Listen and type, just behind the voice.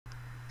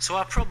So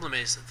our problem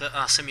is that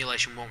our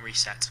simulation won't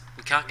reset.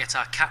 We can't get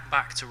our cat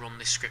back to run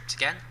this script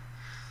again.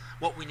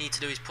 What we need to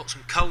do is put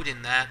some code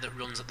in there that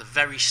runs at the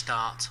very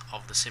start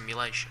of the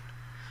simulation.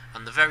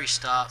 And the very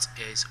start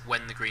is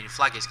when the green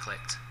flag is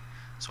clicked.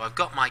 So I've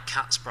got my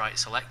cat sprite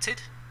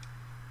selected.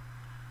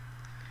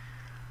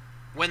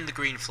 When the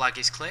green flag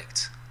is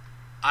clicked,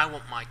 I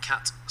want my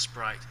cat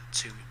sprite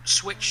to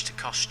switch to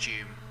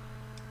costume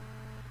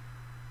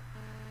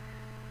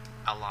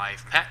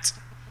alive pet,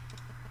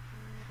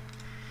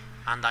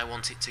 and I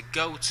want it to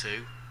go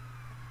to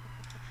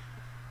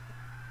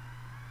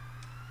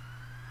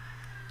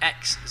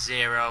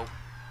x0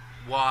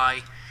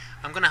 y.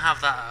 I'm going to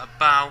have that at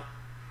about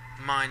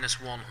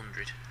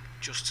 -100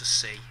 just to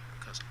see,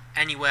 because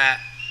anywhere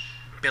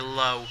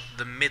below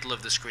the middle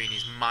of the screen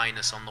is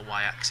minus on the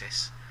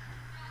y-axis.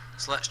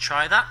 So let's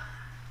try that.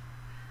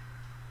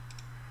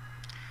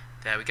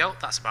 There we go,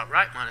 that's about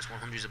right,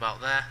 -100 is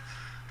about there.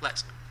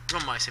 Let's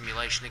run my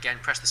simulation again,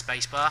 press the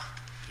spacebar,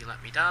 you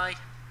let me die.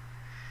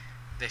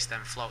 This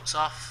then floats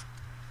off,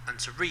 and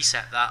to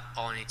reset that,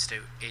 all I need to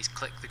do is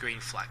click the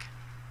green flag.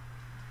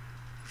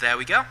 There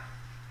we go.